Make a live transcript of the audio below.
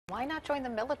Why not join the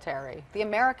military, the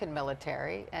American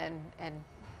military, and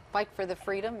fight for the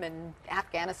freedom in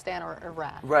Afghanistan or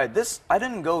Iraq? Right. I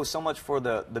didn't go so much for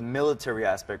the military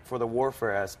aspect, for the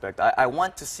warfare aspect. I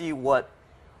want to see what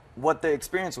the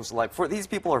experience was like. For these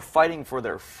people are fighting for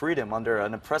their freedom under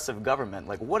an oppressive government.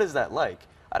 Like, what is that like?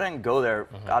 I didn't go there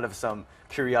out of some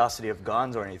curiosity of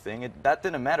guns or anything. That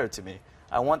didn't matter to me.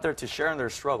 I want there to share in their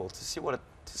struggle, to see what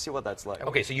that's like.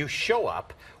 Okay, so you show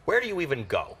up. Where do you even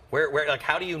go? Where like,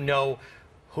 how do you know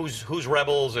who's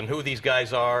rebels and who these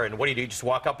guys are, and what do? You just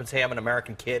walk up and say, I'm an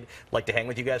American kid, like to hang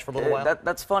with you guys for a little while?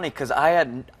 That's funny, because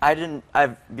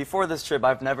before this trip,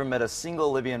 I've never met a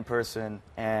single Libyan person,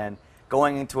 and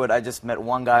going into it, I just met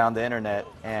one guy on the internet,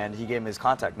 and he gave me his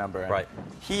contact number. Right.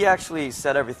 He actually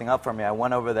set everything up for me. I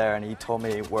went over there, and he told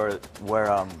me where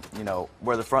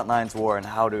the front lines were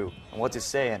and what to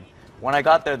say. And when I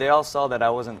got there, they all saw that I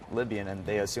wasn't Libyan, and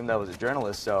they assumed I was a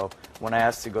journalist. So when I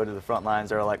asked to go to the front lines,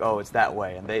 they were like, "Oh, it's that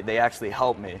way," and they actually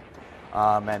helped me.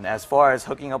 And as far as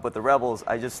hooking up with the rebels,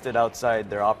 I just stood outside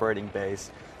their operating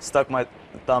base, stuck my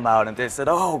thumb out, and they said,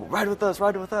 "Oh, ride with us,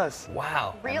 ride with us."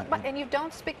 Wow. And you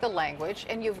don't speak the language,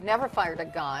 and you've never fired a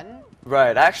gun.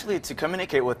 Right. Actually, to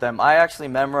communicate with them, I actually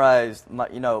memorized,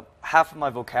 half of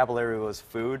my vocabulary was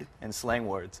food and slang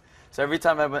words. So every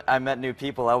time I met new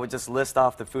people, I would just list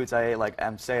off the foods I ate, like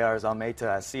amseyars,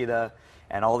 almeita, asida,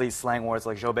 and all these slang words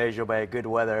like jobe, jobe, good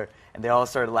weather, and they all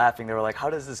started laughing. They were like, "How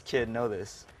does this kid know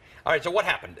this?" All right, so what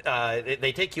happened?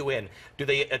 They take you in. Do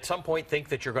they at some point think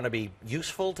that you're going to be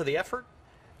useful to the effort?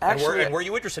 Actually, and were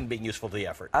you interested in being useful to the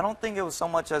effort? I don't think it was so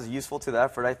much as useful to the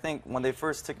effort. I think when they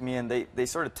first took me in, they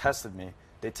sort of tested me.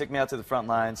 They took me out to the front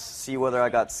lines, see whether I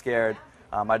got scared.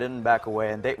 I didn't back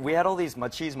away. And we had all these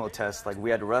machismo tests. Like, we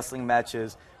had wrestling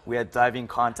matches. We had diving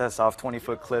contests off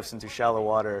 20-foot cliffs into shallow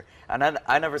water. And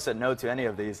I never said no to any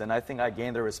of these. And I think I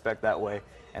gained their respect that way.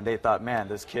 And they thought, man,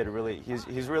 this kid really,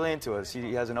 he's really into us.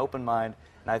 He has an open mind.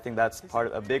 And I think that's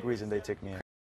a big reason they took me in.